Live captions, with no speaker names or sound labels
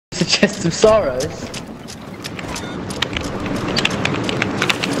Chest of Sorrows.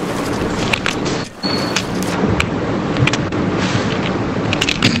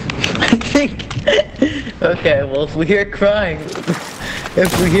 I think. Okay, well, if we hear crying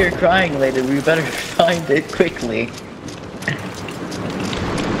later, we better find it quickly.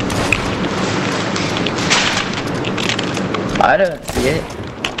 I don't see it.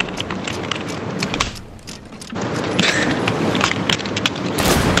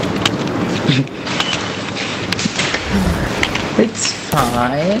 It's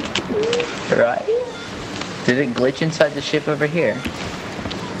fine, right? Did it glitch inside the ship over here?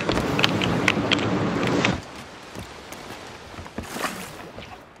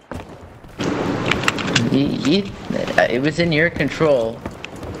 It was in your control.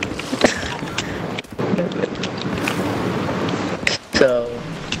 So,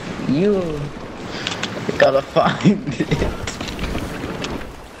 you gotta find it.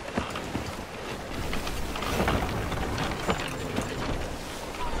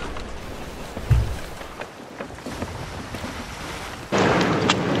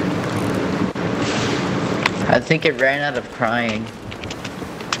 I think it ran out of crying.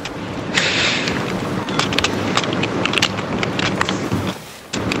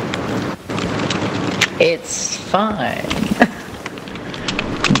 It's fine.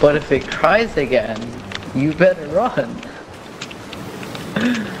 But if it cries again, you better run.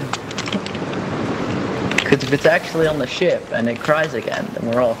 Because if it's actually on the ship and it cries again, then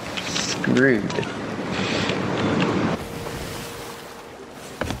we're all screwed.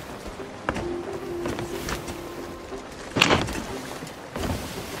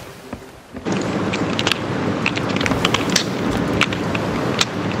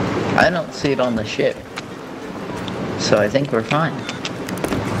 I don't see it on the ship, so I think we're fine.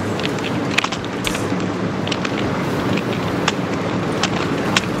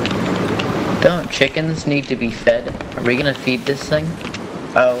 Don't chickens need to be fed? Are we gonna feed this thing?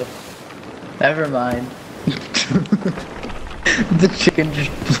 Oh, never mind. The chicken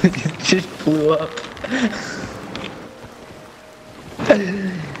just blew up.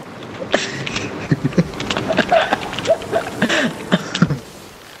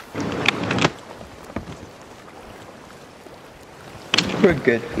 We're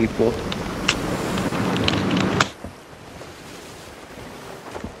good people.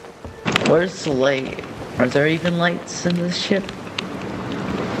 Where's the light? Are there even lights in this ship?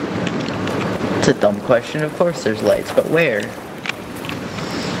 It's a dumb question. Of course there's lights, but where?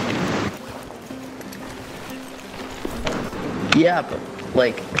 Yeah, but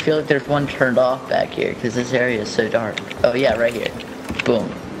like, I feel like there's one turned off back here because this area is so dark. Oh yeah, right here.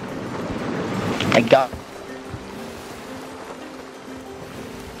 Boom. I got.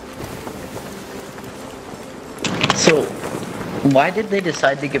 So, why did they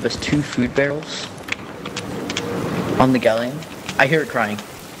decide to give us 2 food barrels on the galleon? I hear it crying.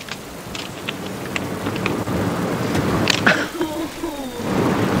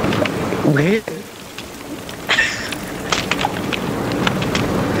 Where?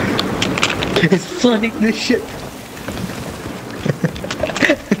 It's flooding the ship.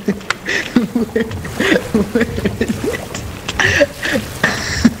 Where is it?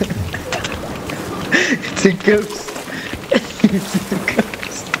 It's a ghost. It's a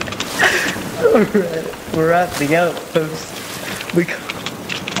ghost. Alright, we're at the outpost.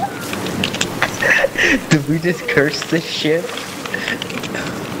 Did we just curse this ship?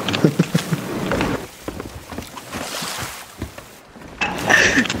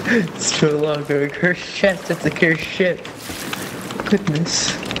 It's no longer a cursed chest, it's a cursed ship.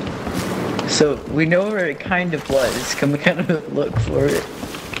 Goodness. So, we know where it kind of was. Can we kind of look for it?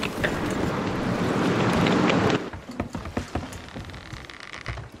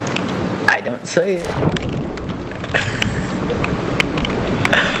 I don't say it.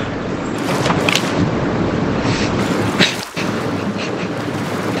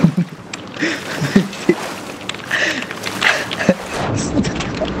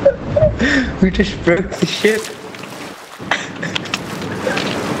 We just broke the ship.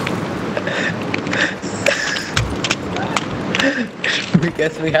 I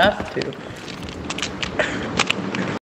guess we have to.